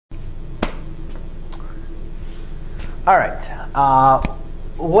All right.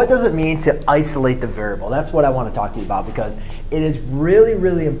 What does it mean to isolate the variable? That's what I want to talk to you about, because it is really,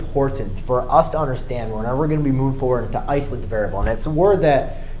 really important for us to understand whenever we're going to be moving forward to isolate the variable. And it's a word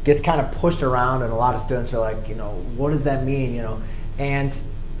that gets kind of pushed around, and a lot of students are like, what does that mean? And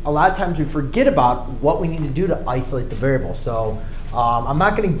a lot of times we forget about what we need to do to isolate the variable. So I'm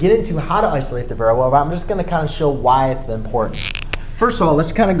not going to get into how to isolate the variable, but I'm just going to kind of show why it's important. First of all,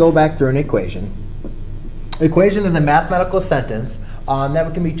 let's kind of go back through an equation. Equation is a mathematical sentence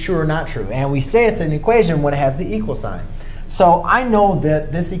that can be true or not true. And we say it's an equation when it has the equal sign. So I know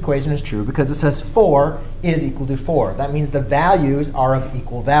that this equation is true because it says 4 is equal to 4. That means the values are of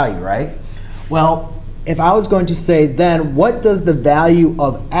equal value, right? Well, if I was going to say then, what does the value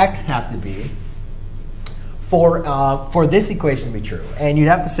of x have to be for this equation to be true? And you'd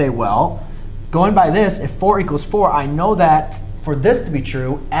have to say, well, going by this, if 4 equals 4, I know that for this to be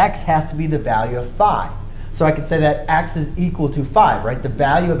true, x has to be the value of 5. So I could say that x is equal to 5, right? The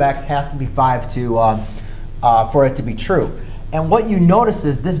value of x has to be 5 for it to be true. And what you notice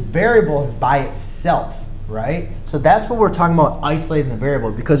is this variable is by itself, right? So that's what we're talking about isolating the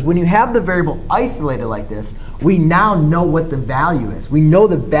variable. Because when you have the variable isolated like this, we now know what the value is. We know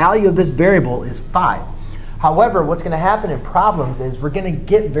the value of this variable is 5. However, what's going to happen in problems is we're going to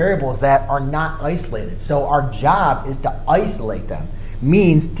get variables that are not isolated. So our job is to isolate them.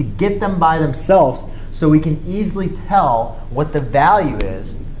 Means to get them by themselves so we can easily tell what the value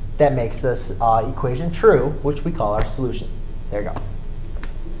is that makes this equation true, which we call our solution. There you go.